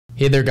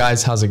Hey there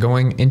guys, how's it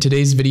going? In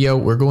today's video,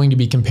 we're going to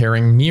be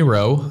comparing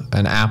Miro,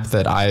 an app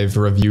that I've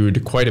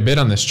reviewed quite a bit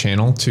on this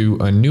channel, to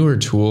a newer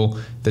tool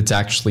that's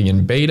actually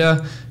in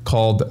beta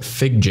called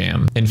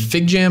FigJam. And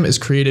FigJam is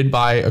created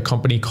by a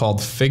company called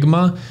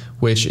Figma,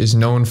 which is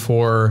known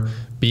for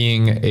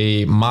being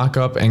a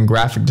mock-up and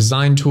graphic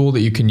design tool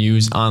that you can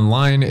use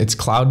online. It's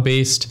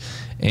cloud-based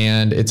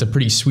and it's a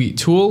pretty sweet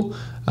tool,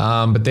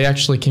 but they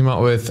actually came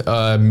out with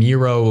a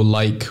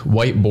Miro-like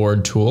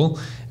whiteboard tool.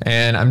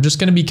 And I'm just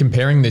going to be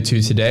comparing the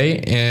two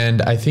today,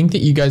 and I think that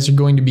you guys are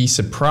going to be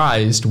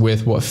surprised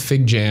with what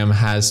FigJam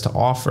has to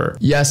offer.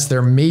 Yes,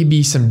 there may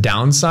be some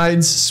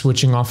downsides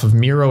switching off of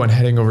Miro and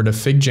heading over to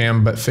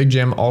FigJam, but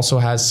FigJam also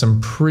has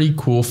some pretty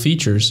cool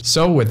features.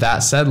 So with that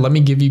said, let me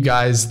give you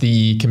guys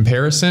the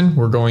comparison.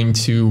 We're going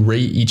to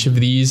rate each of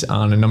these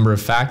on a number of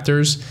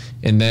factors,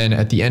 and then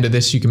at the end of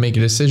this, you can make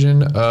a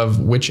decision of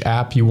which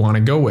app you want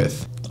to go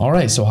with. All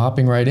right, so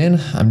hopping right in,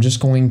 I'm just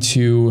going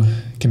to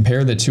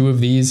compare the two of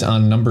these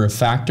on a number of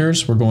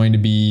factors. We're going to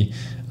be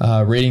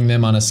rating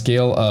them on a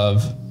scale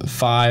of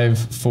 5,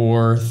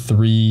 4,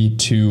 3,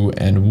 2,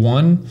 and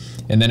 1.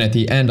 And then at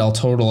the end, I'll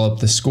total up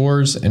the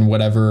scores, and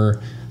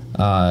whatever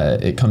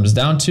it comes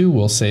down to,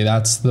 we'll say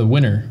that's the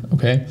winner,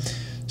 okay?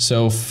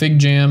 So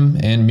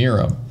FigJam and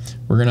Miro.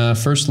 We're gonna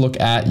first look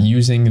at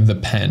using the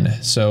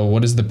pen. So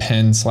what is the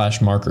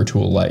pen/marker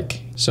tool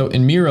like? So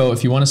in Miro,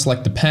 if you wanna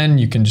select the pen,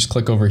 you can just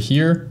click over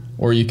here,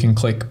 or you can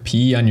click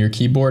P on your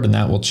keyboard and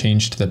that will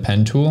change to the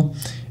pen tool.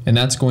 And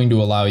that's going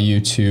to allow you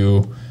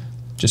to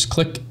just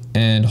click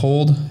and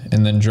hold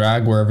and then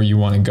drag wherever you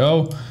wanna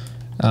go.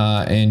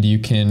 And you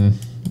can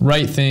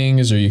write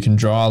things or you can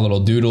draw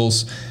little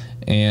doodles.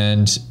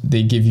 And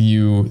they give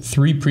you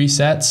 3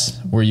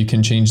 presets where you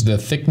can change the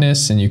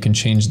thickness and you can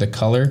change the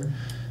color.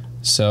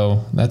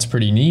 So that's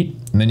pretty neat.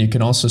 And then you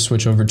can also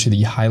switch over to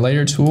the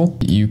highlighter tool.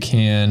 You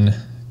can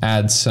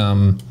add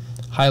some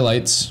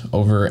highlights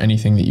over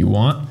anything that you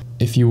want.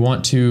 If you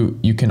want to,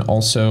 you can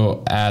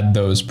also add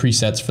those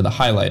presets for the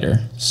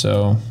highlighter.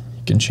 So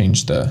you can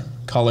change the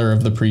color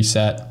of the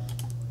preset,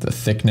 the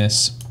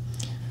thickness.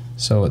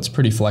 So it's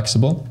pretty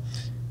flexible.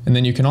 And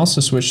then you can also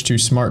switch to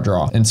Smart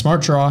Draw. And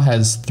Smart Draw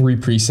has 3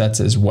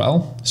 presets as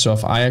well. So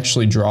if I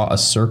actually draw a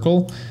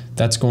circle,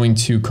 that's going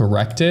to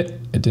correct it.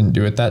 It didn't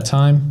do it that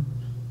time,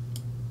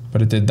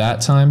 but it did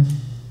that time.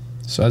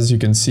 So as you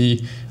can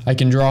see, I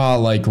can draw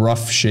like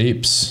rough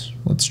shapes.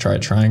 Let's try a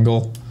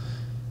triangle.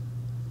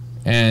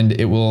 And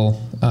it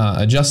will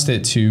adjust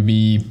it to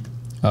be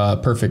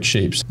perfect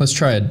shapes. Let's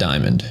try a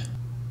diamond.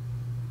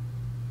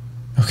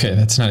 Okay,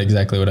 that's not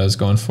exactly what I was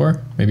going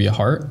for. Maybe a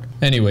heart.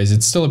 Anyways,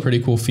 it's still a pretty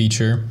cool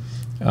feature.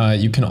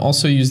 You can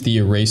also use the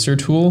eraser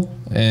tool,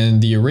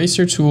 and the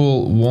eraser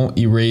tool won't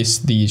erase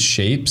these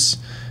shapes,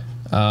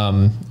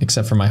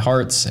 except for my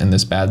hearts and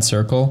this bad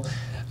circle,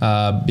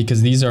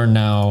 because these are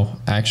now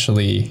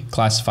actually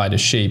classified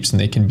as shapes and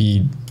they can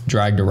be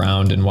dragged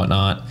around and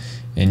whatnot,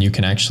 and you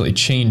can actually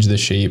change the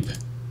shape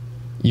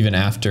even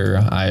after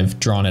I've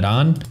drawn it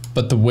on.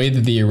 But the way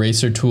that the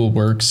eraser tool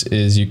works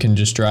is you can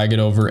just drag it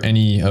over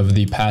any of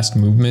the past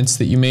movements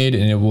that you made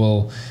and it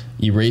will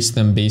erase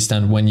them based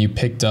on when you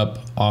picked up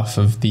off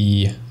of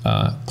the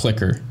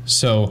clicker.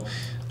 So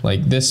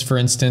like this, for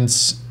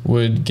instance,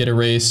 would get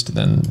erased,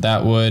 then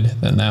that would,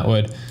 then that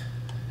would.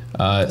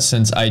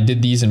 Since I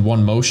did these in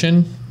one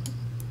motion,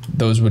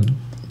 those would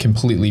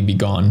completely be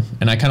gone.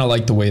 And I kind of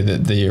like the way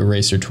that the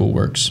eraser tool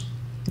works.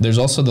 There's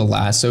also the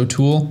lasso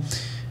tool,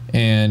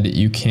 and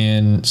you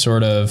can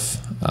sort of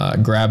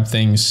grab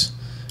things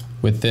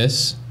with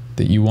this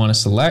that you want to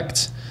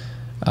select.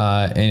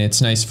 And it's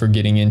nice for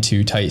getting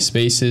into tight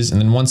spaces. And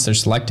then once they're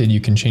selected,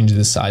 you can change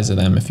the size of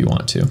them if you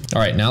want to.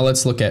 All right, now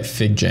let's look at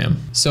FigJam.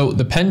 So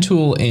the pen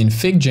tool in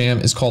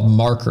FigJam is called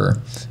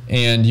Marker,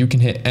 and you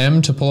can hit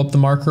M to pull up the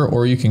marker,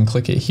 or you can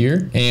click it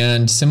here.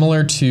 And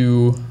similar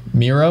to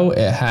Miro,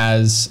 it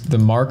has the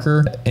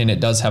marker, and it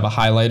does have a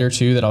highlighter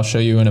too that I'll show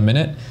you in a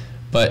minute.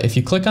 But if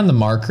you click on the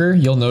marker,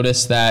 you'll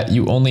notice that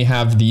you only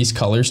have these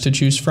colors to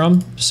choose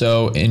from.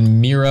 So in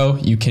Miro,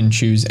 you can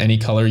choose any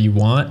color you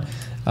want.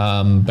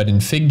 But in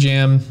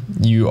FigJam,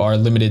 you are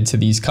limited to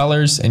these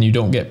colors and you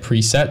don't get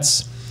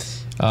presets.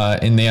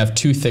 And they have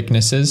 2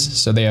 thicknesses.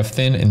 So they have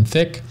thin and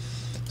thick.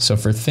 So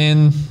for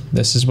thin,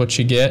 this is what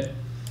you get.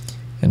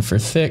 And for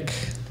thick,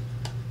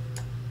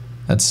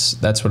 that's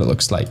what it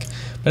looks like.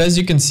 But as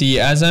you can see,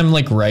 as I'm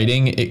like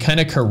writing, it kind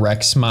of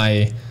corrects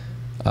my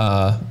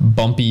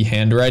bumpy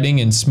handwriting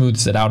and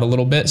smooths it out a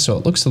little bit. So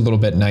it looks a little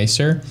bit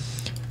nicer.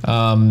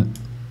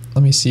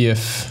 Let me see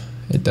if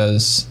it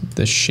does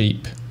the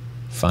shape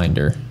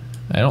finder.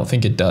 I don't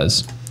think it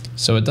does.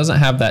 So it doesn't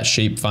have that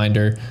shape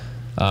finder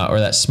or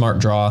that smart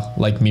draw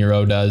like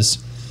Miro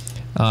does.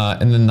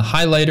 And then the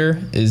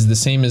highlighter is the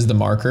same as the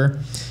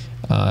marker.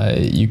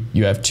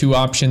 You have 2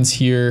 options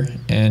here,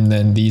 and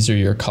then these are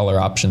your color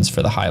options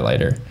for the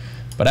highlighter.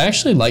 But I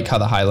actually like how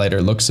the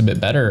highlighter looks a bit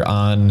better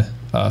on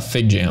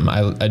FigJam.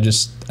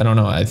 I don't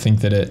know, I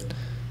think that it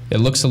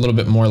looks a little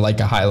bit more like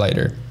a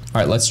highlighter.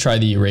 All right, let's try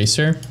the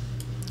eraser.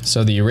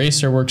 So the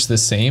eraser works the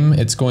same.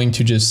 It's going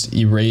to just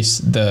erase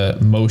the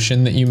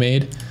motion that you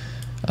made.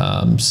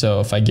 So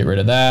if I get rid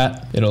of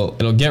that,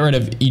 it'll get rid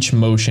of each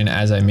motion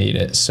as I made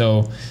it.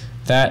 So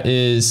that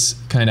is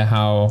kind of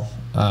how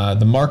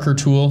the marker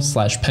tool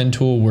 / pen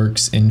tool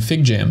works in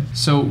FigJam.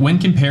 So when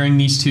comparing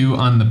these two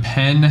on the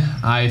pen,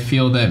 I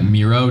feel that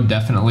Miro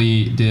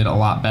definitely did a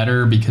lot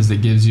better because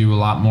it gives you a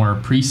lot more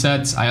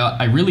presets.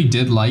 I really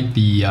did like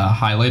the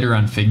highlighter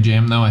on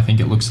FigJam though. I think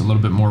it looks a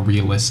little bit more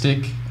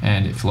realistic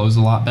and it flows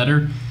a lot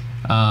better.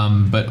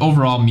 But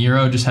overall,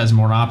 Miro just has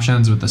more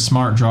options with the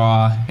smart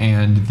draw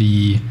and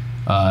the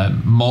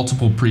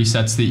multiple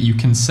presets that you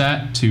can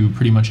set to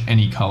pretty much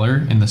any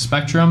color in the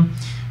spectrum.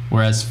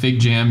 Whereas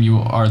FigJam, you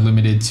are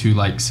limited to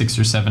like 6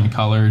 or 7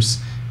 colors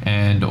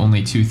and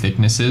only 2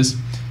 thicknesses.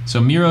 So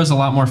Miro is a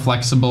lot more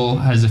flexible,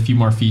 has a few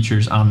more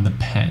features on the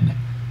pen.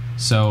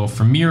 So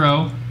for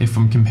Miro, if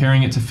I'm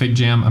comparing it to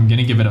FigJam, I'm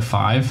gonna give it a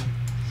 5.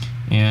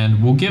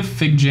 And we'll give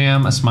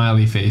FigJam a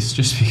smiley face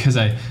just because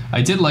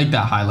I did like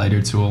that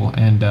highlighter tool.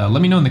 And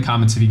let me know in the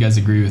comments if you guys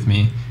agree with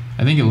me.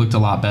 I think it looked a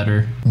lot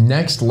better.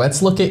 Next,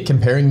 let's look at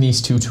comparing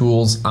these two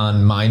tools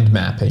on mind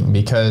mapping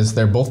because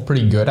they're both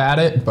pretty good at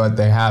it, but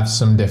they have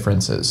some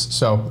differences.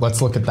 So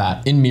let's look at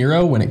that. In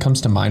Miro, when it comes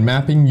to mind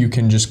mapping, you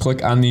can just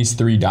click on these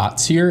 3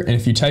 dots here. And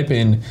if you type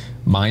in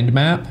mind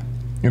map,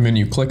 and then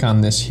you click on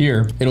this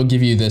here, it'll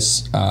give you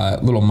this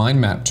little mind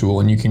map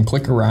tool, and you can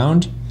click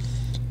around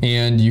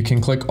and you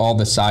can click all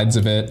the sides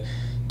of it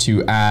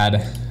to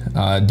add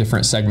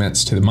different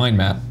segments to the mind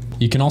map.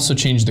 You can also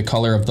change the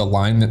color of the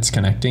line that's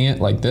connecting it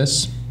like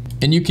this.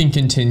 And you can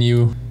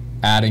continue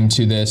adding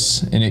to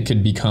this and it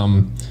could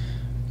become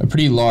a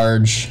pretty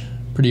large,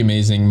 pretty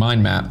amazing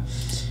mind map.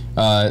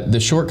 The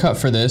shortcut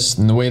for this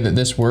and the way that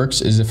this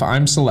works is if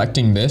I'm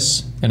selecting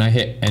this and I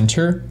hit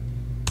enter,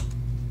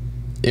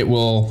 it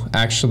will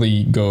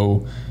actually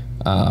go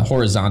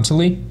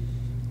horizontally.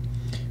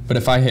 But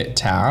if I hit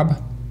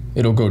tab,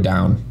 it'll go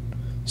down.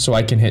 So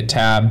I can hit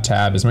tab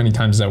as many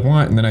times as I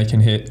want, and then I can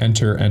hit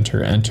enter,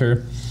 enter,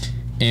 enter.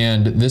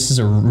 And this is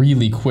a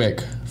really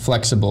quick,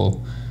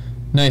 flexible,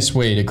 nice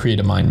way to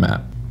create a mind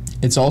map.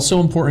 It's also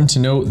important to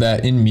note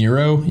that in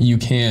Miro, you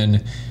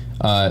can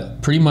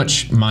pretty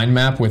much mind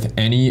map with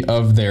any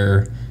of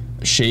their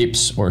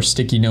shapes or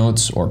sticky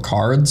notes or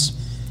cards.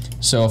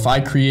 So if I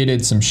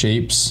created some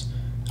shapes,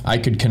 I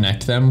could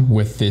connect them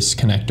with this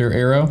connector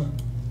arrow,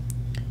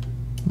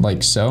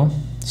 like so.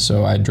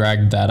 So I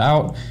dragged that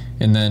out,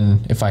 and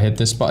then if I hit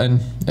this button,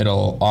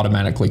 it'll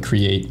automatically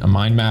create a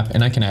mind map,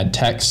 and I can add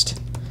text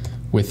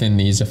within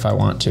these if I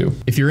want to.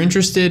 If you're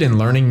interested in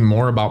learning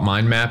more about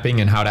mind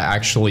mapping and how to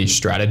actually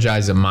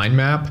strategize a mind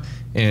map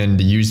and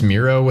use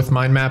Miro with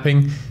mind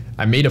mapping,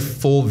 I made a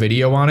full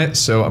video on it,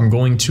 so I'm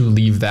going to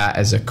leave that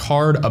as a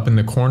card up in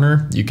the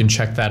corner. You can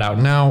check that out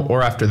now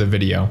or after the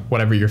video,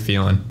 whatever you're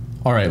feeling.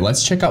 All right,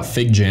 let's check out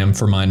FigJam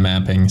for mind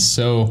mapping.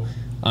 So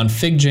on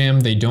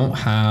FigJam, they don't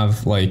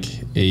have like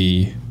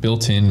a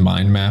built-in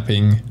mind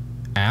mapping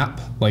app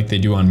like they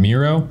do on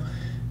Miro,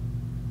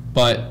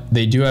 but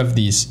they do have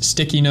these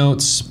sticky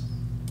notes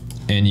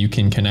and you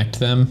can connect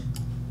them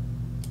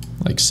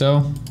like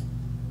so.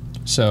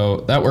 So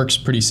that works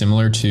pretty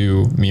similar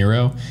to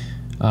Miro.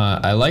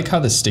 I like how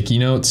the sticky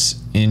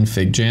notes in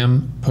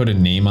FigJam put a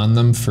name on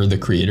them for the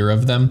creator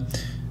of them.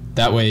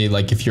 That way,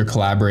 like if you're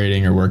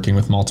collaborating or working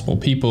with multiple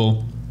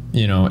people,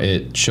 you know,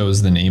 it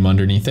shows the name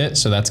underneath it.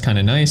 So that's kind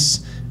of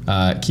nice.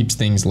 It keeps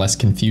things less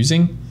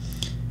confusing.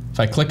 If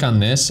I click on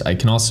this, I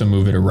can also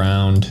move it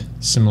around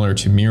similar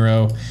to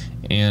Miro,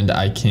 and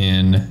I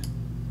can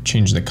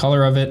change the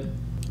color of it.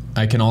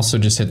 I can also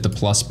just hit the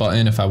plus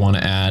button if I want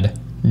to add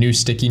new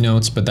sticky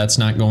notes, but that's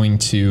not going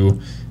to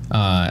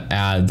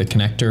add the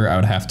connector. I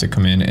would have to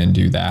come in and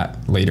do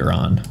that later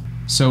on.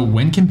 So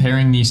when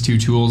comparing these two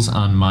tools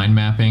on mind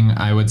mapping,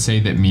 I would say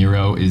that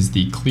Miro is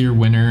the clear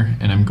winner,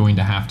 and I'm going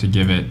to have to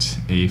give it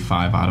a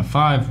 5 out of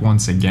 5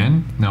 once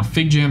again. Now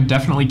FigJam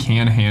definitely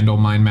can handle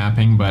mind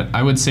mapping, but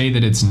I would say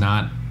that it's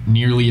not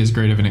nearly as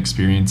great of an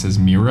experience as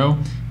Miro,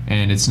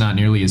 and it's not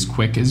nearly as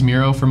quick as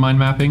Miro for mind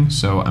mapping,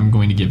 so I'm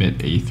going to give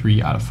it a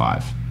 3 out of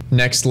 5.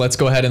 Next, let's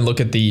go ahead and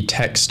look at the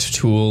text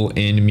tool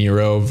in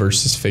Miro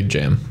versus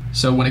FigJam.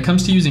 So when it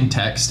comes to using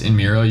text in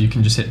Miro, you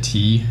can just hit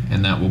T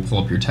and that will pull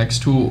up your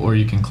text tool, or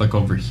you can click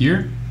over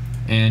here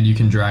and you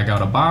can drag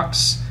out a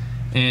box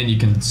and you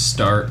can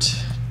start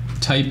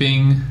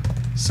typing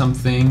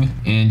something,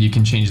 and you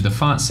can change the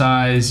font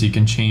size, you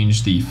can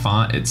change the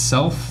font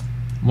itself.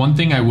 One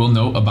thing I will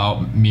note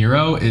about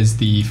Miro is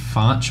the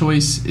font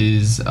choice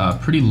is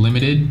pretty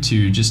limited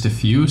to just a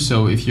few.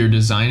 So if you're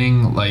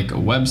designing like a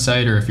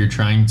website, or if you're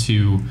trying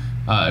to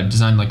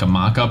design like a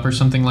mock-up or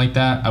something like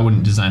that, I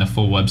wouldn't design a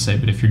full website,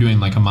 but if you're doing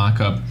like a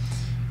mock-up,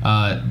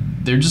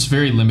 they're just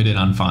very limited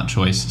on font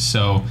choice.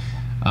 So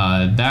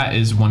that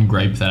is one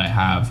gripe that I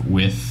have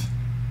with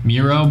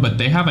Miro, but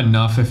they have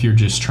enough if you're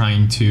just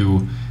trying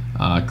to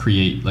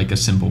create like a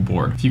simple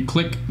board. If you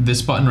click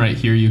this button right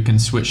here, you can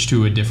switch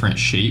to a different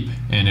shape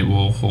and it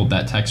will hold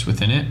that text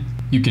within it.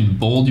 You can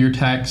bold your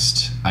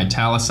text,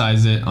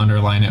 italicize it,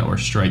 underline it, or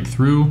strike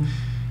through.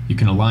 You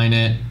can align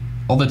it,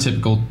 all the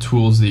typical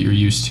tools that you're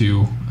used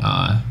to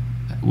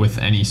with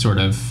any sort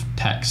of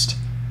text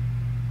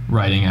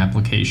writing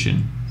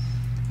application.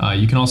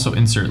 You can also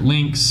insert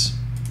links,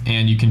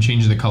 and you can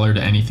change the color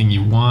to anything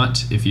you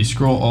want. If you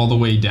scroll all the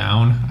way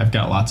down, I've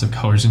got lots of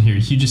colors in here.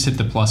 You just hit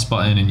the plus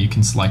button and you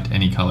can select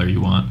any color you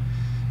want.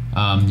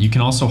 You can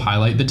also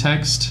highlight the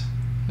text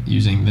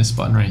using this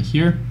button right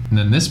here. And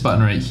then this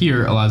button right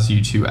here allows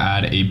you to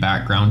add a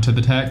background to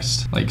the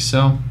text, like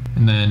so.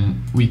 And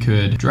then we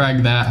could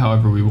drag that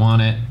however we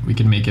want it. We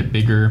can make it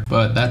bigger,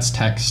 but that's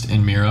text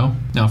in Miro.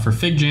 Now for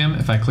FigJam,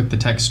 if I click the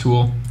text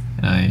tool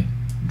and I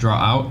draw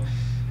out,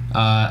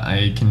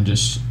 I can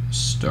just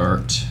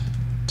start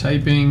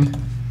typing.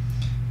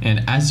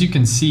 And as you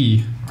can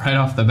see right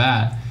off the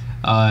bat,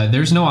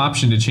 there's no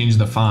option to change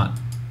the font.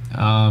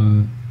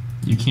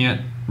 You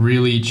can't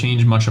really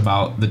change much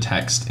about the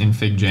text in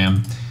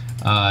FigJam.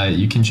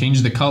 You can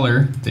change the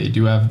color. They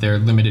do have their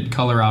limited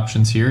color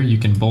options here. You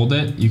can bold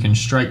it, you can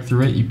strike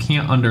through it, you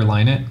can't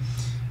underline it.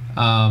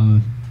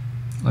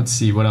 Let's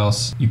see what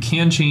else. You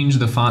can change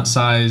the font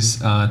size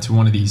to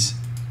one of these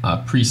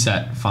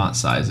preset font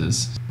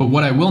sizes. But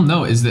what I will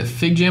note is that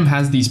FigJam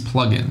has these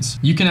plugins.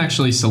 You can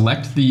actually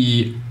select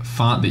the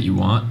font that you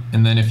want,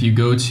 and then if you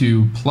go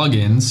to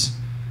plugins,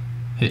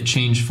 hit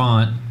change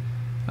font,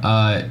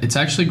 it's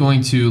actually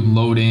going to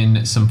load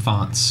in some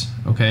fonts.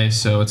 Okay,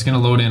 so it's going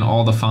to load in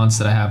all the fonts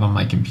that I have on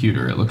my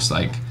computer, it looks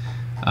like.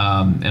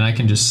 And I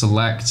can just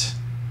select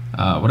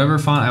whatever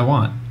font I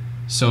want.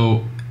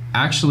 So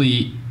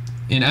actually,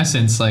 in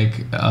essence,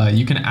 like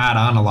you can add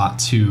on a lot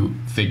to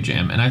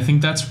FigJam, and I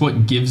think that's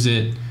what gives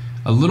it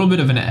a little bit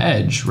of an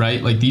edge,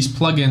 right? Like these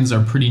plugins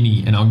are pretty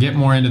neat, and I'll get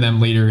more into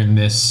them later in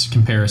this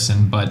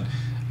comparison, but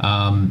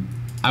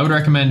I would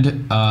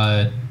recommend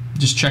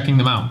just checking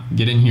them out.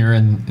 Get in here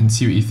and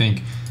see what you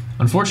think.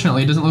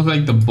 Unfortunately, it doesn't look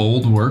like the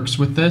bold works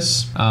with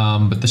this,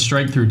 but the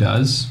strike through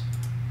does.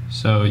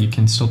 So you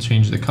can still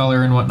change the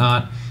color and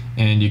whatnot,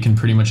 and you can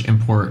pretty much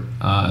import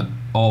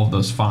all of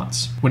those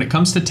fonts. When it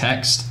comes to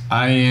text,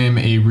 I am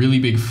a really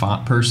big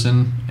font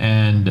person,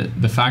 and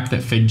the fact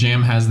that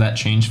FigJam has that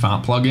change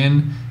font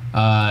plugin,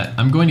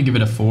 I'm going to give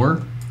it a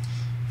 4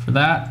 for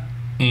that.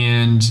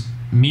 And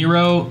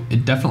Miro,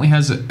 it definitely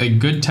has a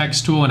good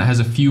text tool, and it has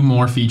a few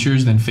more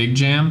features than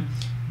FigJam.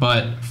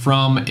 But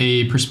from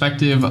a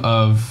perspective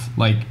of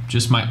like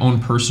just my own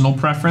personal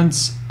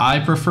preference, I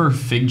prefer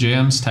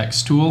FigJam's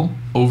text tool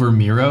over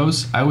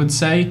Miro's, I would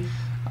say.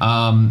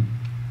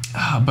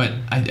 But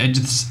I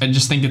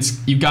just think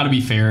you've got to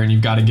be fair, and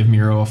you've got to give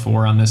Miro a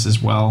 4 on this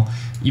as well.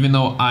 Even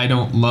though I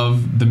don't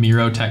love the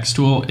Miro text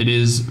tool, it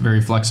is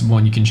very flexible,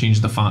 and you can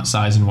change the font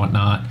size and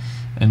whatnot.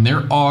 And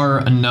there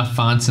are enough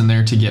fonts in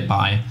there to get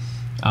by.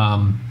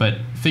 But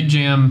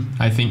FigJam,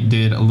 I think,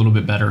 did a little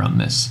bit better on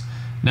this.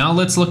 Now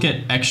let's look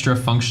at extra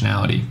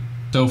functionality.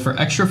 So for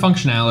extra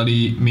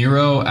functionality,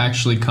 Miro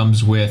actually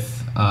comes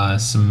with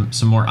some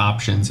more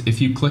options. If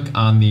you click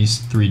on these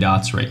 3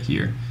 dots right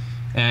here,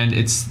 and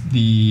it's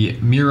the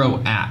Miro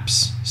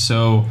apps.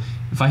 So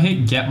if I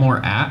hit get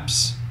more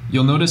apps,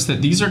 you'll notice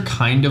that these are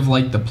kind of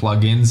like the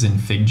plugins in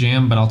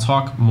FigJam, but I'll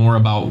talk more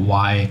about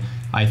why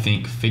I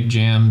think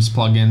FigJam's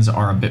plugins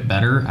are a bit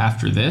better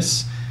after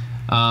this.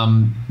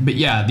 But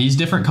yeah, these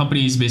different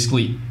companies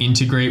basically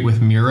integrate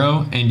with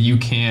Miro, and you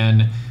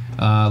can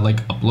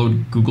like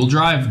upload Google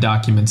Drive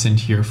documents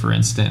into here, for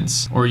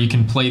instance, or you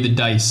can play the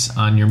dice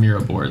on your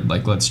Miro board.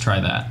 Like, let's try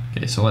that.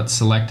 Okay, so let's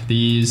select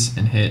these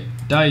and hit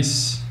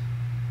dice.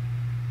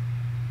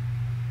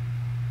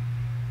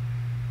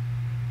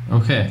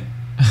 Okay,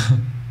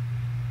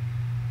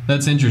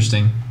 that's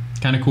interesting,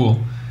 kind of cool.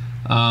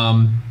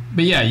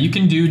 But yeah, you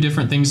can do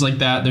different things like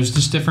that. There's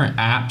just different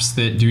apps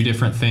that do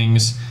different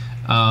things.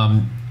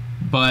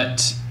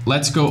 But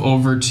let's go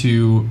over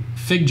to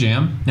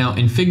FigJam. Now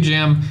in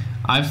FigJam,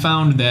 I've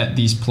found that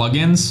these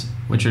plugins,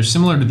 which are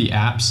similar to the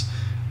apps,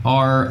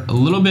 are a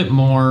little bit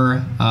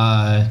more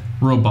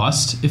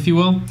robust, if you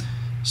will.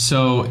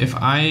 So if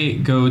I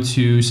go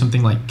to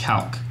something like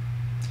calc,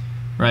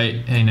 right,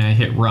 and I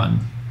hit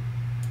run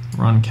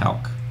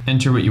calc,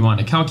 enter what you want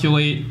to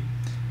calculate.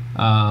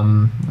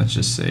 Let's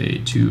just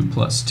say 2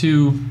 +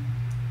 2,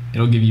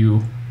 it'll give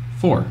you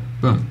 4,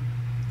 boom,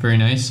 very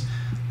nice.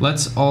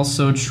 Let's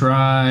also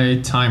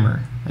try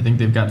timer. I think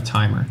they've got a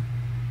timer.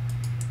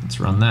 Let's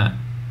run that.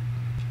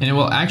 And it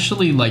will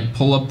actually like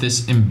pull up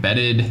this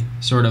embedded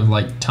sort of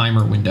like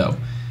timer window.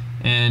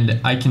 And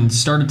I can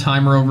start a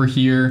timer over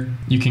here.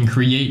 You can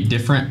create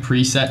different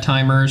preset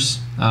timers.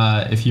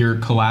 If you're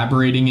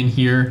collaborating in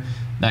here,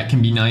 that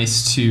can be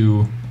nice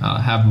to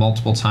have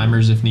multiple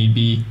timers if need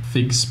be.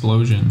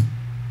 Figsplosion.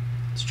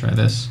 Let's try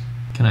this.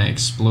 Can I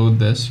explode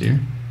this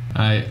here?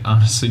 I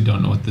honestly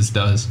don't know what this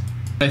does.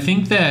 I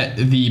think that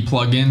the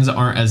plugins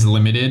aren't as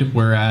limited,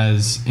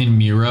 whereas in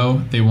Miro,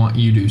 they want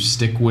you to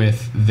stick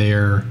with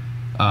their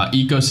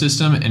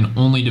ecosystem and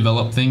only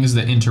develop things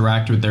that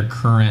interact with their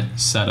current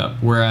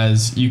setup,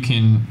 whereas you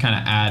can kind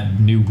of add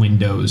new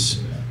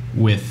windows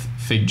with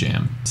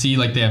FigJam. See,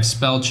 like they have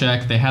spell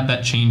check, they had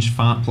that change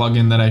font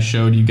plugin that I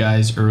showed you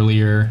guys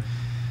earlier.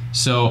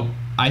 So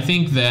I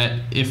think that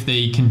if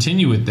they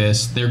continue with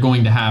this, they're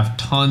going to have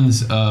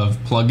tons of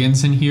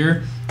plugins in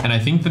here, and I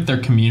think that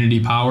they're community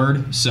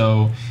powered,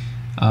 so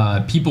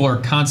people are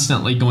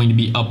constantly going to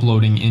be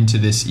uploading into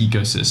this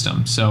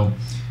ecosystem. So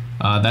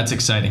that's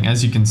exciting.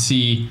 As you can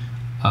see,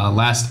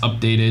 last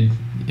updated,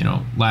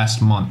 last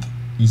month,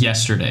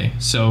 yesterday.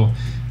 So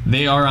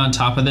they are on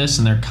top of this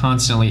and they're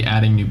constantly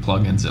adding new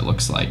plugins, it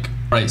looks like.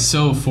 All right,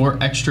 so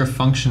for extra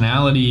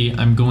functionality,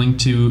 I'm going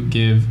to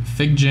give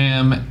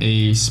FigJam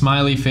a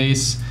smiley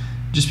face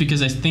just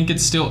because I think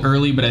it's still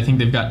early, but I think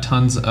they've got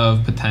tons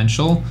of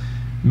potential.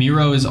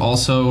 Miro is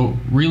also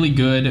really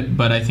good,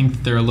 but I think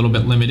that they're a little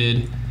bit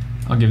limited.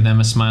 I'll give them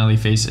a smiley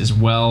face as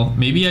well.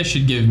 Maybe I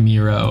should give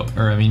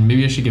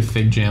maybe I should give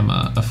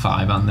FigJam a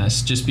 5 on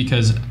this, just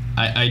because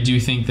I do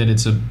think that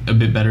it's a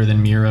bit better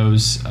than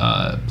Miro's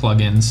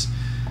plugins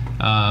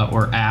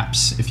or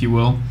apps, if you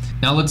will.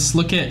 Now let's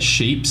look at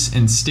shapes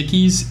and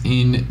stickies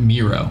in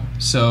Miro.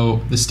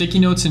 So the sticky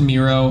notes in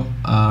Miro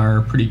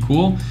are pretty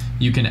cool.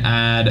 You can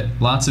add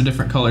lots of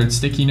different colored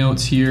sticky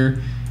notes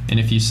here. And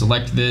if you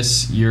select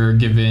this, you're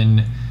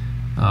given,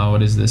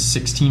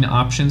 16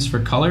 options for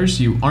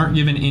colors. You aren't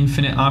given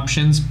infinite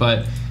options,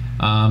 but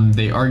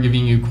they are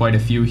giving you quite a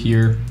few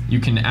here. You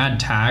can add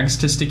tags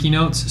to sticky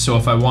notes. So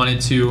if I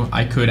wanted to,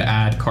 I could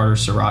add Carter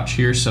Sriracha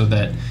here so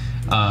that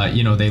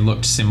they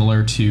looked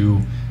similar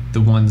to the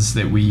ones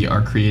that we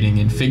are creating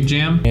in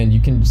FigJam. And you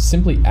can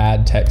simply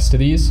add text to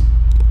these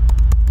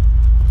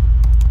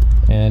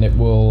and it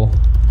will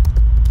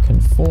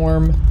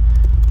conform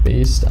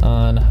based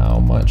on how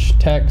much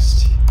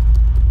text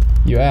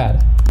you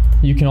add.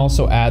 You can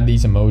also add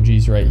these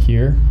emojis right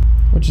here,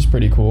 which is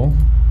pretty cool.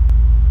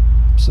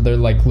 So they're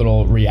like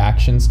little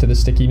reactions to the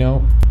sticky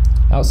note.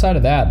 Outside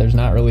of that, there's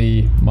not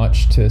really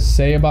much to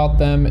say about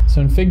them. So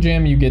in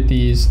FigJam, you get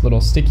these little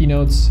sticky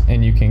notes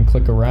and you can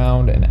click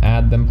around and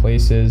add them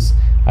places.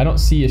 I don't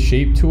see a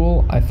shape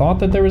tool. I thought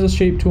that there was a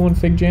shape tool in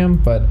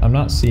FigJam, but I'm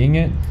not seeing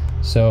it.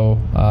 So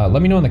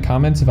let me know in the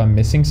comments if I'm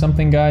missing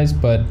something, guys,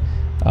 but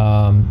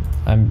I'm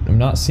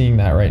not seeing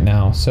that right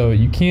now. So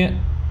you can't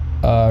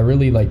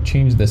really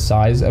change the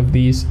size of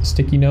these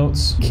sticky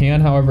notes. You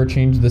can, however,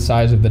 change the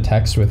size of the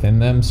text within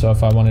them. So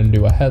if I wanted to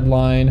do a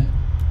headline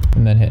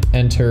and then hit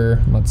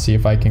enter, let's see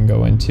if I can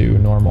go into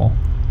normal.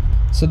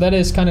 So that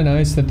is kind of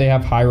nice that they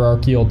have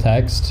hierarchical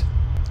text.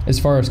 As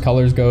far as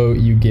colors go,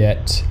 you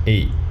get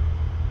 8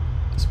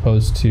 as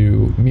opposed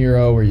to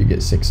Miro where you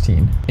get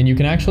 16. And you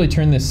can actually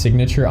turn this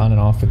signature on and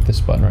off with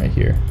this button right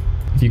here.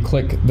 If you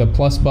click the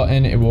plus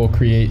button, it will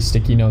create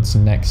sticky notes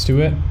next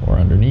to it or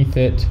underneath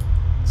it.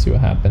 Let's see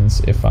what happens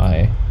if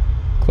I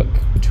click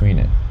between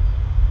it.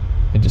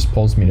 It just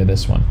pulls me to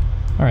this one.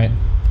 All right.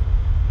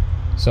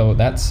 So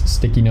that's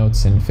sticky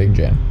notes in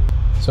FigJam.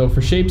 So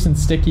for shapes and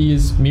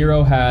stickies,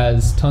 Miro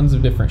has tons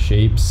of different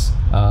shapes.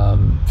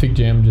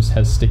 FigJam just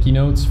has sticky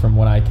notes from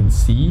what I can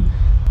see.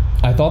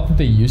 I thought that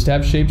they used to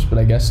have shapes, but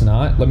I guess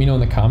not. Let me know in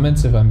the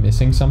comments if I'm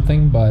missing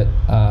something, but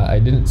I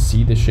didn't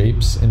see the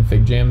shapes in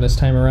FigJam this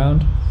time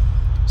around.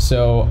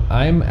 So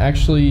I'm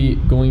actually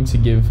going to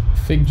give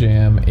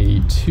FigJam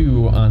a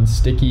 2 on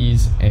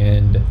stickies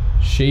and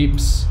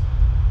shapes,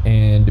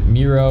 and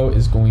Miro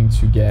is going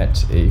to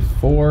get a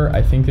 4.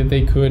 I think that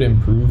they could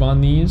improve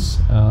on these.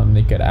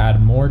 They could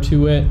add more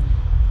to it.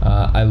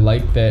 I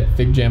like that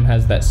FigJam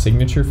has that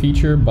signature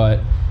feature,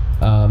 but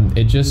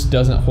it just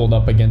doesn't hold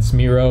up against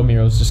Miro.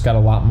 Miro's just got a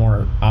lot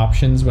more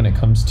options when it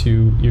comes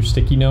to your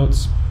sticky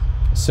notes.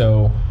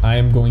 So I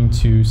am going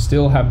to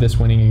still have this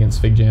winning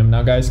against FigJam.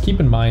 Now guys, keep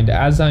in mind,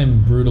 as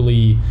I'm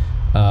brutally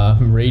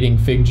rating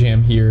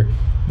FigJam here,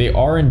 they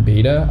are in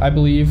beta, I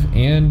believe,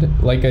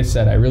 and like I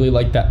said, I really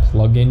like that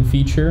plugin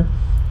feature.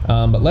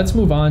 But let's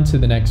move on to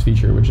the next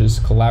feature, which is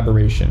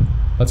collaboration.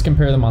 Let's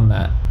compare them on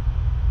that.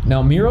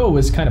 Now Miro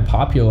was kind of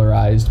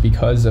popularized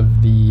because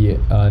of the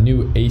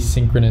new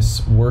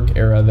asynchronous work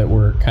era that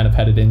we're kind of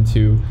headed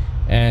into,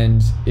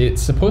 and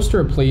it's supposed to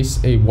replace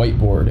a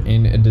whiteboard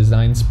in a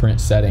design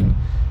sprint setting.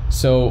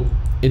 So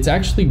it's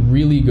actually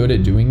really good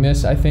at doing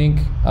this, I think.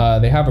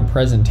 They have a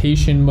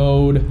presentation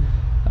mode.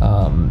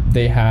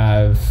 They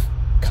have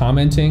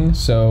commenting.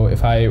 So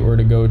if I were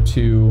to go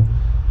to,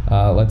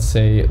 let's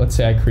say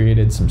I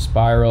created some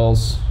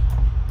spirals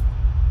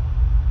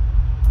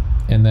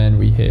and then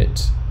we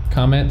hit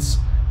comments,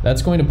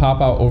 that's going to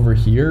pop out over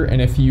here.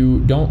 And if you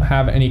don't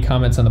have any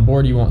comments on the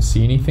board, you won't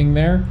see anything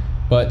there.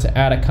 But to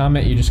add a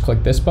comment, you just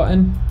click this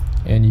button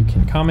and you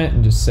can comment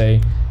and just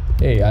say,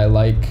 hey, I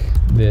like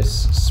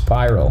this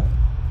spiral.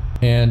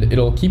 And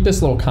it'll keep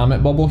this little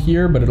comment bubble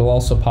here, but it'll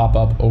also pop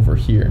up over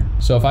here.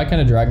 So if I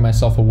kind of drag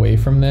myself away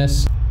from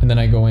this and then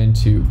I go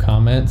into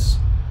comments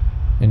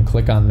and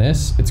click on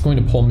this, it's going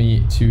to pull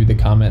me to the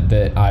comment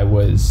that I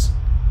was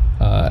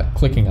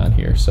clicking on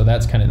here. So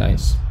that's kind of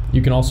nice.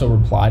 You can also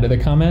reply to the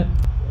comment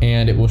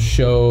and it will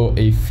show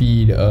a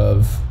feed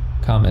of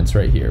comments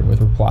right here with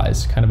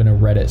replies, kind of in a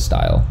Reddit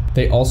style.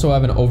 They also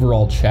have an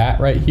overall chat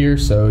right here,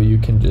 so you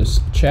can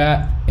just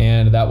chat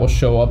and that will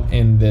show up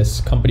in this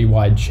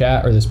company-wide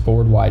chat or this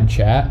board-wide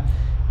chat,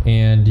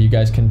 and you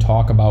guys can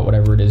talk about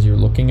whatever it is you're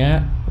looking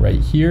at right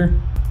here.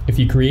 if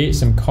you create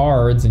some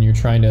cards and you're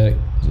trying to,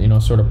 you know,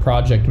 sort of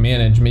project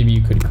manage, maybe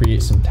you could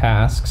create some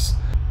tasks,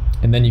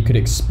 and then you could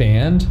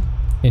expand.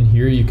 In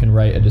here you can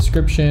write a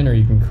description, or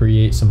you can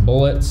create some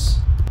bullets,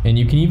 and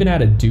you can even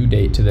add a due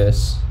date to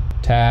this.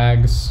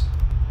 Tags,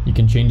 you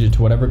can change it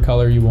to whatever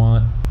color you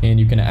want, and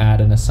you can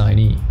add an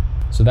assignee.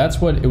 So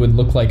that's what it would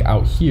look like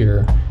out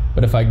here.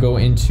 But if I go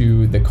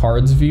into the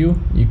cards view,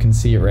 you can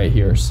see it right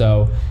here.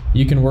 So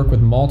you can work with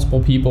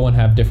multiple people and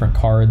have different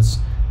cards,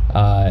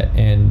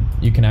 and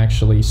you can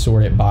actually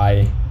sort it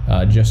by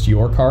just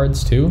your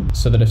cards too,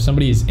 so that if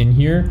somebody is in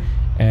here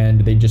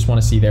and they just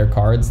want to see their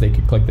cards, they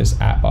could click this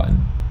at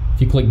button.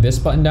 If you click this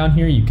button down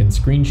here, you can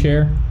screen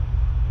share,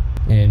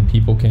 and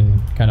people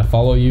can kind of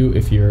follow you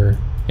if you're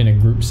in a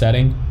group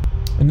setting.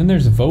 And then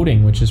there's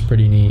voting, which is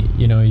pretty neat.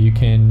 You know, you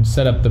can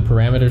set up the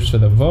parameters for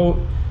the vote,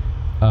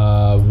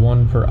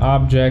 1 per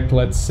object,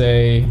 let's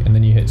say, and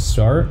then you hit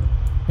start.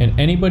 And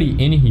anybody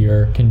in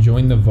here can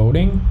join the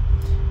voting,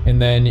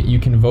 and then you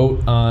can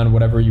vote on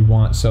whatever you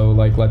want. So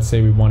like, let's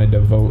say we wanted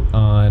to vote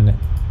on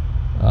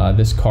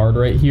this card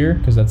right here,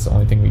 because that's the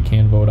only thing we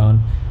can vote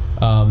on.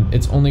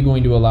 It's only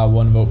going to allow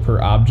 1 vote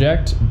per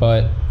object,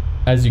 but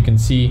as you can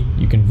see,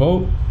 you can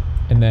vote,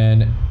 and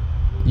then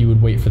you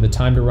would wait for the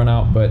time to run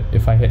out. But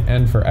if I hit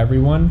end for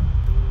everyone,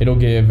 it'll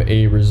give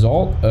a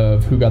result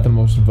of who got the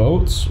most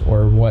votes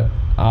or what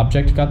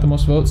object got the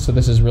most votes. So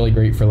this is really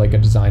great for like a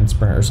design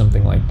sprint or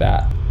something like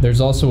that.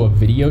 There's also a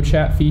video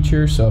chat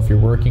feature. So if you're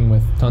working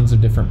with tons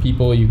of different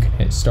people, you can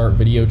hit start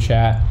video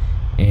chat,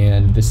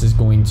 and this is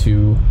going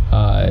to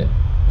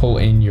pull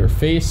in your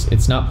face.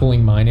 It's not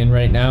pulling mine in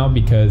right now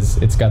because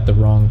it's got the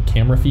wrong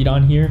camera feed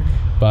on here,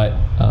 but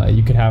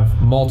you could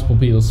have multiple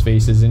people's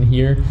faces in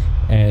here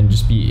and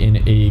just be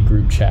in a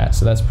group chat.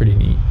 So that's pretty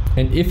neat.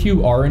 And if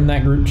you are in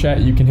that group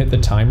chat, you can hit the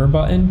timer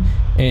button,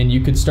 and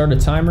you could start a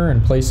timer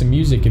and play some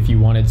music if you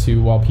wanted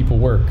to while people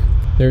work.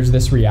 There's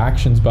this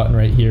reactions button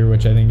right here,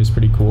 which I think is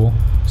pretty cool.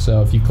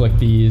 So if you click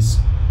these,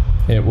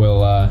 it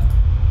will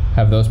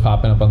have those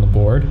popping up on the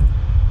board.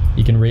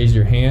 You can raise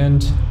your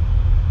hand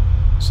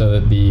so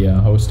that the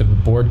host of the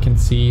board can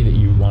see that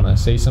you want to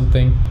say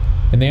something.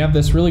 And they have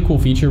this really cool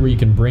feature where you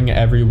can bring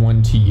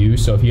everyone to you.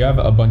 So if you have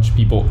a bunch of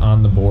people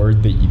on the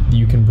board, that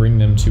you can bring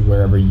them to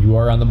wherever you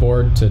are on the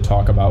board to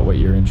talk about what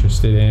you're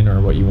interested in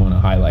or what you want to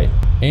highlight.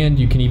 And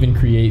you can even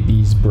create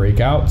these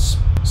breakouts.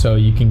 So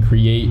you can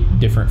create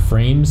different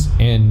frames,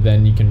 and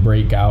then you can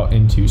break out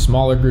into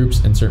smaller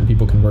groups, and certain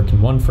people can work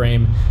in one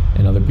frame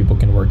and other people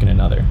can work in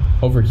another.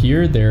 Over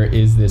here, there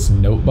is this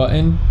note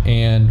button,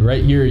 and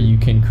right here you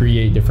can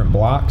create different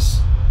blocks.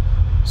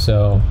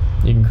 So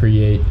you can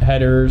create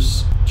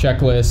headers,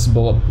 checklists,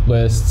 bullet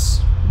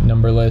lists,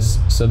 number lists.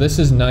 So this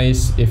is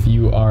nice if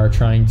you are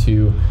trying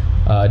to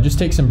just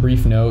take some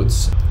brief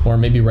notes or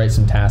maybe write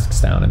some tasks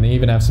down. And they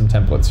even have some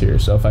templates here.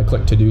 So if I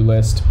click to-do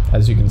list,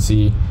 as you can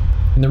see,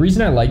 and the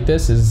reason I like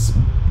this is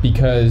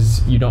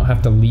because you don't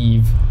have to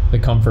leave the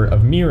comfort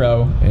of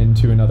Miro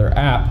into another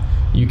app.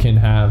 You can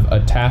have a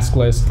task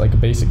list, like a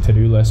basic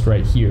to-do list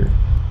right here.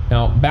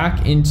 Now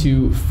back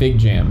into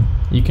FigJam,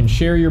 you can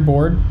share your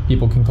board.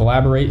 People can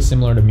collaborate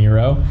similar to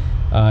Miro.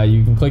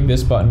 You can click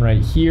this button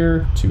right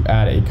here to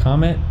add a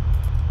comment,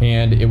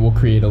 and it will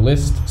create a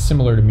list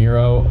similar to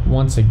Miro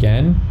once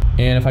again.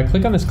 And if I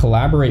click on this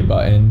collaborate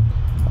button,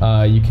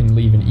 you can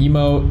leave an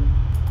emote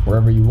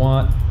wherever you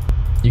want.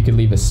 You could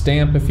leave a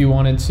stamp if you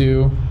wanted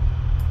to.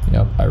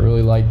 Yep, I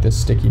really like this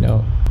sticky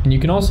note. And you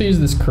can also use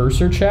this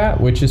cursor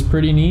chat, which is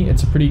pretty neat.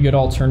 It's a pretty good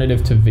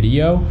alternative to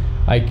video.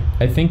 I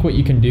think what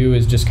you can do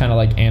is just kind of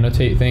like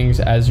annotate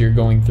things as you're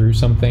going through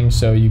something.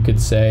 So you could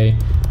say,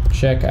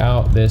 check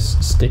out this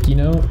sticky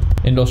note,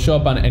 and it'll show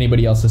up on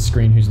anybody else's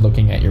screen who's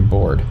looking at your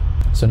board.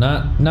 So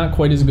not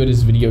quite as good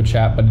as video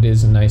chat, but it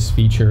is a nice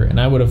feature. And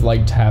I would have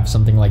liked to have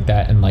something like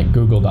that in like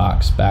Google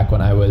Docs back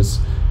when I was,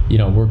 you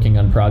know, working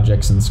on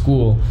projects in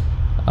school.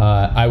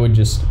 I would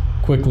just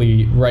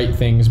quickly write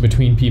things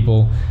between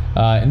people,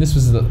 and this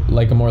was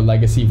like a more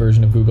legacy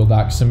version of Google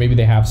Docs, so maybe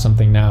they have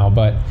something now,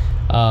 but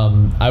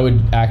I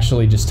would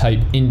actually just type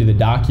into the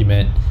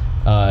document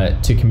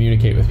to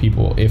communicate with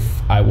people if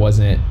I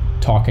wasn't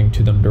talking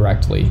to them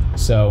directly.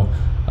 So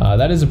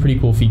that is a pretty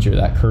cool feature,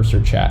 that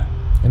cursor chat.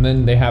 And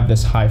then they have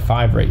this high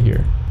five right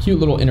here. Cute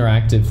little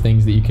interactive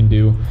things that you can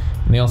do,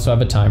 and they also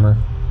have a timer.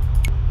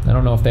 I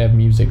don't know if they have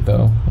music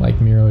though,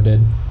 like Miro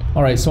did.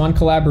 All right, so on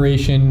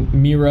collaboration,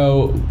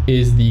 Miro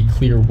is the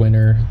clear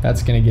winner.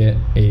 That's gonna get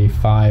a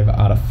 5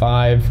 out of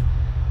 5.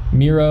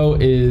 Miro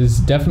is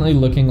definitely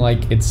looking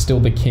like it's still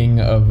the king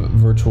of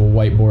virtual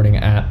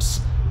whiteboarding apps,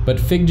 but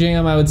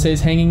FigJam, I would say,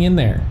 is hanging in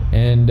there,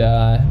 and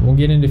we'll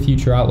get into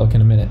future outlook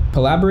in a minute.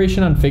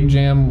 Collaboration on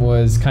FigJam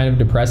was kind of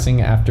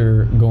depressing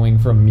after going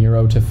from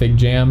Miro to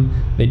FigJam.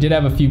 They did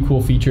have a few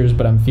cool features,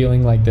 but I'm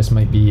feeling like this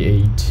might be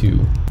a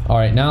 2. All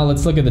right, now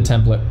let's look at the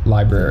template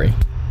library.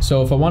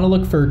 So if I want to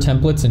look for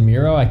templates in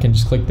Miro, I can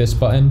just click this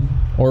button,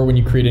 or when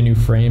you create a new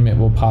frame, it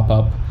will pop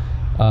up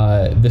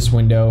this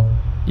window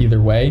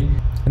either way.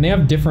 And they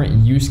have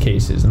different use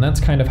cases, and that's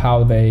kind of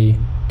how they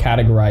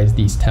categorize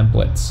these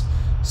templates.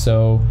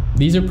 So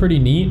these are pretty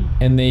neat,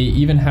 and they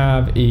even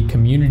have a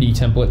community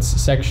templates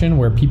section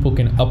where people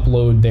can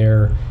upload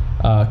their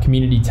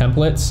community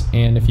templates.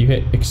 And if you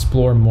hit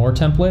explore more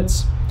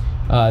templates,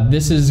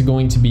 this is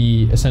going to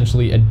be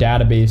essentially a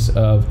database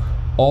of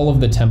all of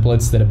the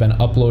templates that have been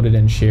uploaded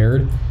and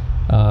shared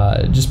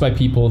just by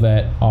people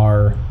that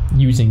are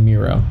using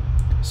Miro.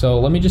 So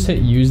let me just hit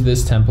use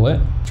this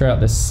template, try out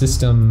the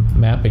system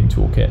mapping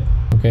toolkit.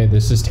 Okay,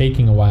 this is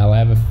taking a while. I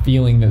have a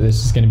feeling that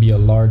this is going to be a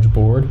large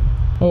board.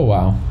 Oh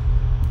wow,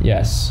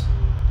 yes.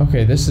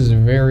 Okay, this is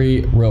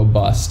very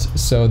robust.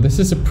 So this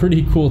is a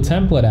pretty cool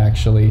template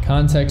actually.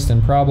 Context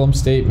and problem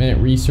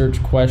statement,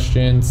 research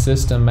question,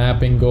 system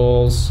mapping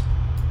goals.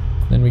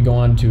 Then we go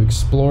on to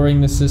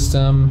exploring the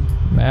system,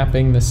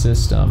 mapping the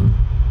system,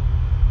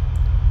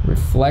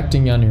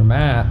 reflecting on your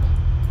map,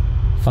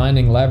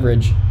 finding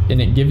leverage,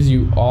 and it gives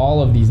you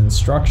all of these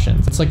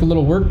instructions. It's like a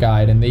little work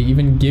guide, and they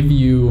even give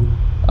you,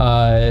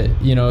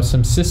 you know,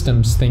 some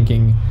systems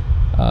thinking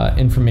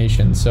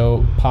information.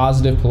 So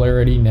positive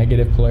polarity,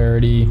 negative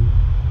polarity.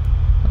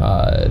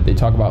 They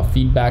talk about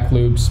feedback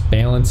loops,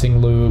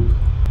 balancing loop.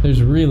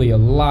 There's really a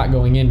lot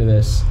going into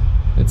this.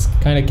 It's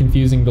kind of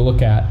confusing to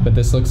look at, but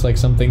this looks like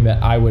something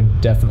that I would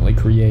definitely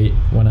create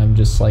when I'm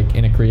just like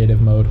in a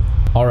creative mode.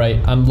 All right,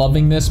 I'm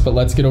loving this, but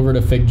let's get over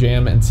to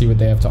FigJam and see what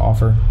they have to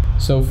offer.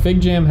 So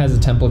FigJam has a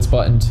templates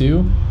button too.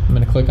 I'm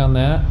gonna click on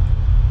that.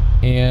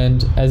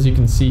 And as you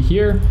can see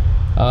here,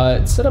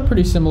 it's set up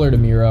pretty similar to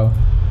Miro.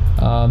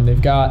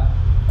 They've got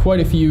quite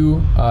a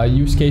few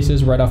use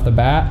cases right off the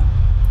bat.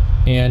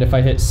 And if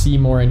I hit see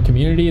more in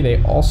community,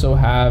 they also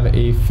have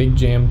a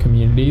FigJam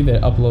community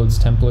that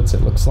uploads templates,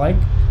 it looks like.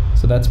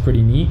 So that's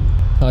pretty neat.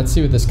 Let's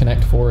see what this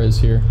Connect 4 is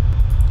here.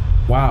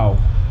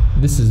 Wow,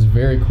 this is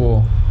very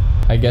cool.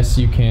 I guess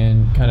you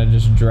can kind of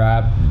just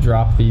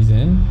drop these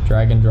in,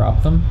 drag and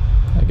drop them.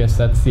 I guess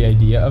that's the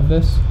idea of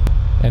this.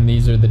 And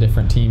these are the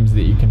different teams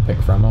that you can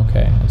pick from.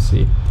 Okay, I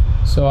see.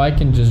 So I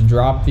can just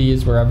drop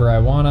these wherever I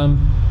want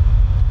them.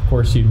 Of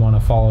course, you'd want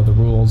to follow the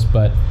rules,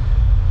 but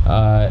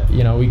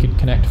you know, we could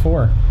Connect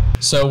 4.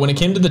 So when it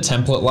came to the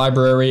template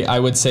library, I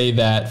would say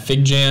that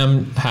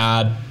FigJam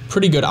had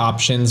pretty good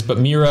options, but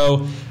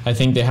Miro, I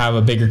think they have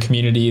a bigger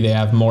community. They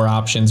have more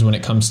options when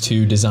it comes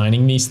to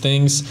designing these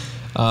things.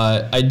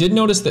 I did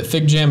notice that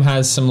FigJam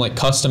has some like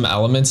custom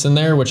elements in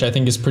there, which I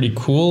think is pretty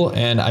cool,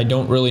 and I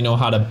don't really know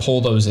how to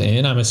pull those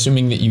in. I'm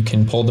assuming that you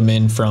can pull them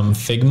in from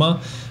Figma,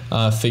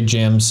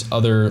 FigJam's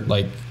other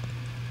like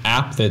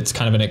app that's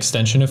kind of an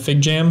extension of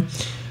FigJam.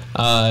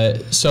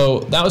 So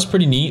that was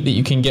pretty neat that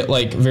you can get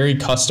like very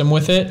custom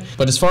with it.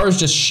 But as far as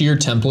just sheer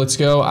templates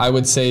go, I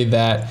would say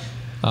that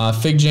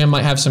FigJam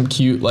might have some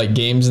cute like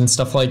games and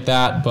stuff like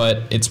that,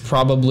 but it's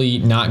probably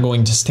not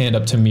going to stand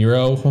up to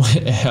Miro,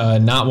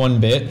 not one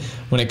bit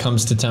when it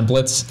comes to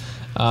templates.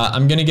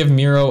 I'm gonna give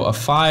Miro a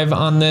 5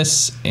 on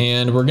this,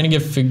 and we're gonna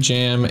give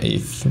FigJam a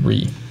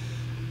 3.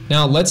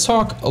 Now let's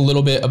talk a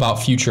little bit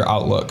about future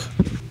outlook.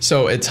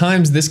 So at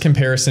times this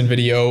comparison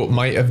video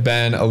might have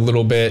been a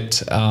little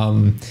bit,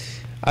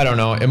 I don't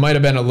know, it might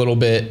have been a little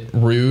bit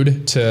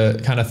rude to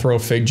kind of throw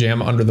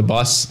FigJam under the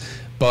bus,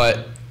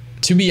 but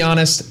to be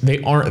honest, they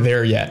aren't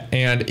there yet,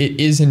 and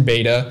it is in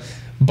beta,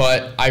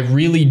 but I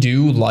really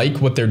do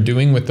like what they're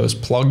doing with those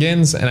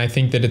plugins, and I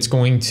think that it's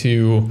going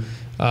to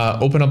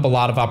open up a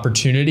lot of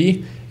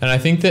opportunity, and I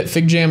think that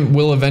FigJam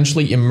will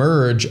eventually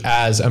emerge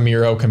as a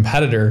Miro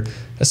competitor,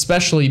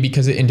 especially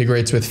because it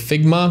integrates with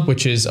Figma,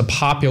 which is a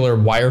popular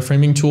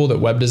wireframing tool that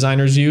web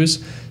designers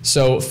use.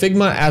 So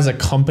Figma as a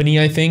company,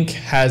 I think,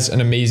 has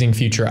an amazing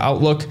future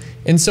outlook,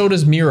 and so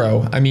does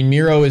Miro. I mean,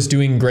 Miro is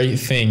doing great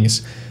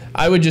things.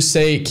 I would just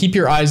say keep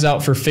your eyes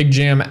out for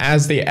FigJam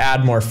as they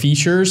add more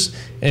features,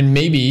 and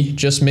maybe,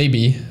 just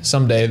maybe,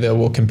 someday they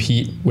will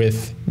compete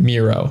with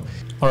Miro.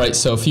 All right,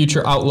 so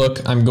future outlook,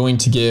 I'm going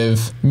to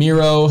give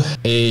Miro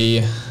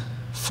a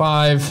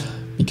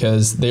 5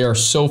 because they are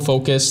so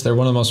focused. They're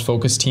one of the most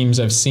focused teams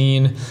I've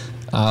seen,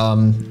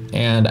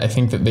 and I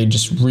think that they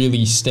just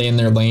really stay in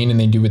their lane and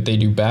they do what they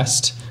do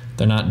best.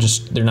 They're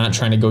not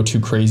trying to go too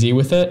crazy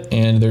with it,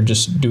 and they're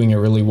just doing it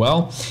really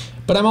well.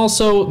 But I'm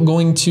also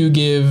going to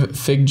give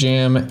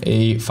FigJam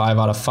a 5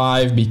 out of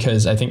 5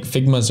 because I think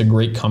Figma is a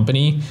great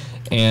company,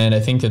 and I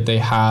think that they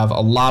have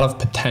a lot of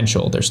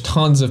potential. There's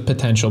tons of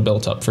potential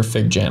built up for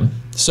FigJam.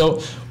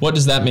 So what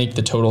does that make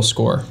the total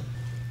score?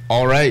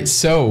 All right,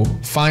 so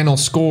final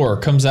score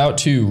comes out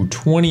to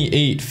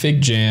 28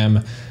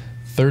 FigJam,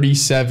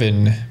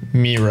 37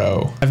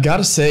 Miro. I've got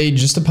to say,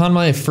 just upon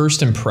my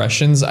first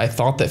impressions, I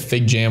thought that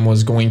FigJam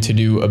was going to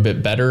do a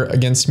bit better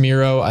against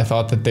Miro. I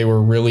thought that they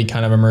were really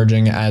kind of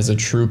emerging as a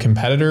true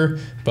competitor,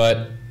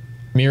 but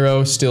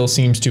Miro still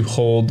seems to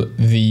hold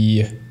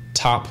the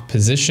top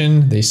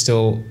position. They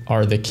still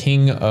are the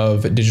king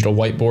of digital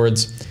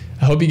whiteboards.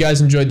 I hope you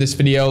guys enjoyed this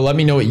video. Let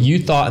me know what you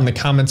thought in the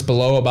comments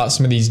below about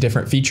some of these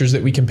different features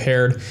that we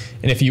compared.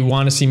 And if you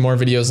want to see more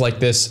videos like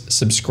this,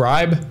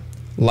 subscribe,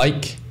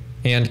 like,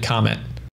 and comment.